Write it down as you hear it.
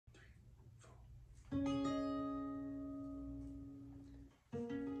You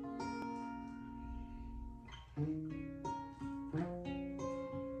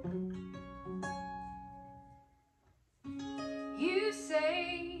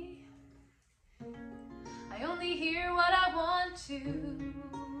say I only hear what I want to.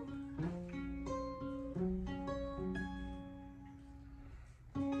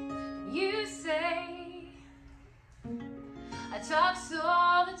 You say I talk so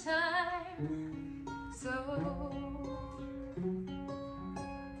all the time, so.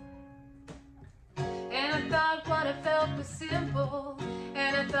 And I thought what I felt was simple,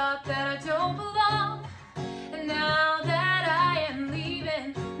 and I thought that I don't belong. And now that I am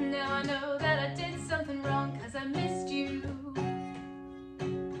leaving, now I know that I did something wrong, 'cause I missed you.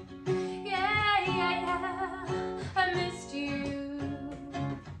 Yeah, yeah, yeah, I missed you.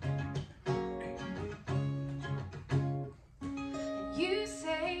 You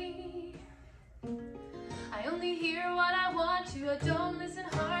say I only hear what I want to. I don't listen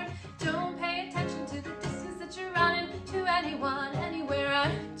hard, don't pay attention to the distance that you're running to anyone, anywhere.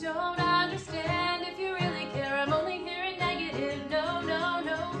 I don't understand if you really care. I'm only hearing negative, no, no,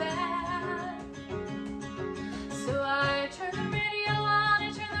 no bad. So I turn the radio on,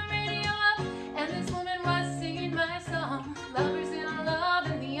 I turn the radio up, and this woman was singing my song. Lovers in love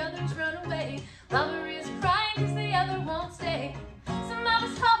and the others run away. Lover is crying 'cause the other won't stay. Some of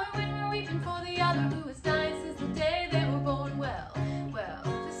us hover when we're weeping for the other who is dying since the day they were born. Well,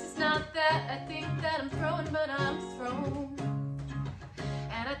 this is not that I think that I'm throwing, but I'm thrown.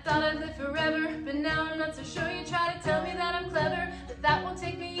 And I thought I'd live forever, but now I'm not so sure. You try to tell me that I'm clever, but that won't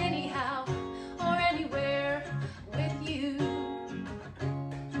take me anyhow or anywhere with you.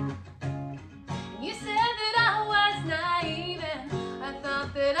 And you said that I was naive, and I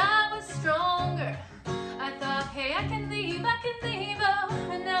thought that I was stronger. I thought, hey, I can leave, oh,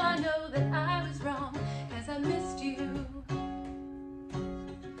 and now I know that I was wrong, 'cause I missed you.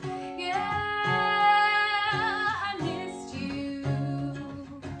 Yeah, I missed you.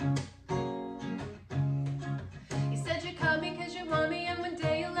 You said you called me 'cause you want me, and one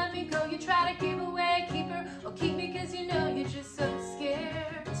day you let me go. You try to keep away, keep her, or keep me 'cause you know you're just so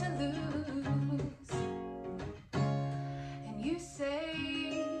scared to lose. And you say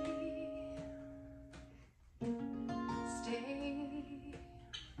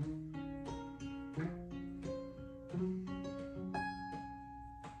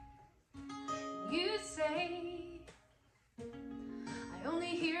You say I only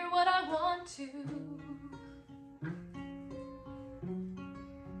hear what I want to.